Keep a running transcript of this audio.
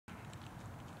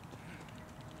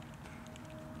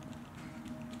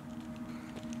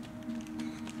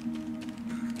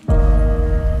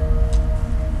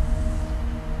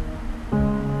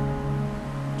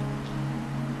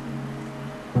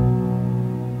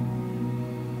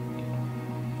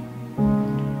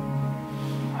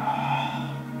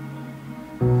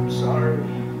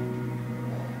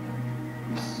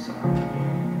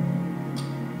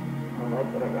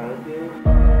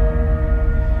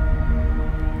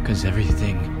'Cause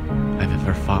everything I've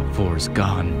ever fought for is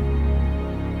gone.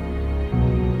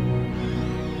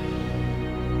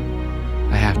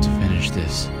 I have to finish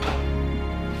this.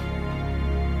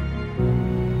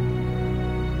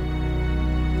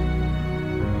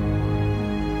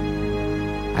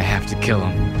 I have to kill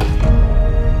him.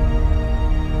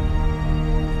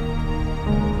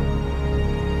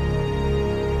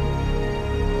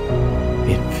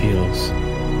 It feels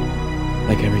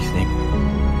like everything's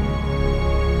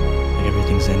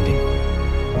ending.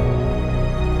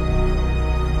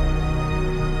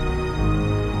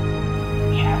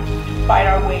 We have to fight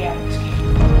our way out of this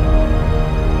game.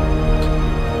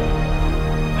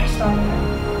 Why stop now?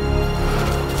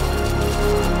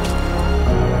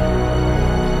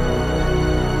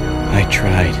 I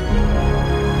tried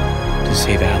to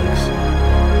save Alex.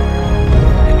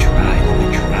 I tried, but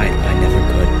I never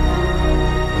could.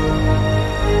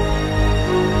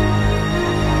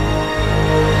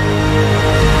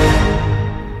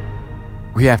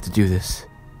 We have to do this.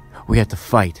 We have to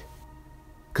fight.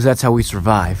 'Cause that's how we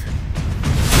survive.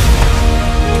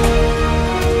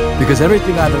 Because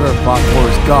everything I've ever fought for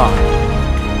is gone.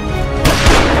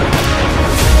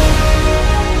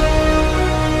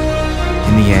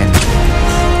 In the end,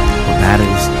 what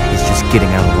matters is just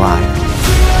getting out alive.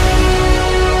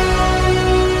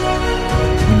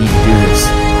 We need to do this.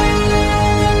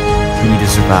 We need to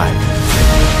survive.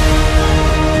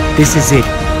 This is it.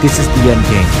 This is the end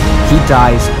game. He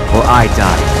dies or I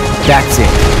die. That's it.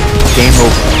 Game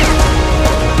over.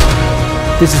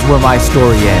 This is where my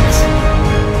story ends.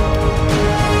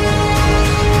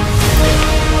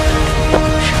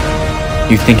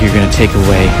 You think you're gonna take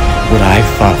away what I've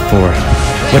fought for,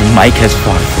 what Mike has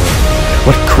fought for,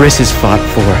 what Chris has fought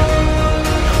for,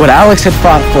 what Alex had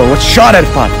fought for, what Sean had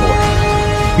fought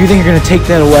for? You think you're gonna take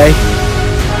that away?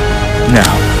 No.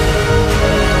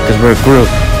 Because we're a group,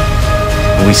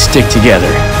 and we stick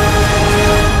together.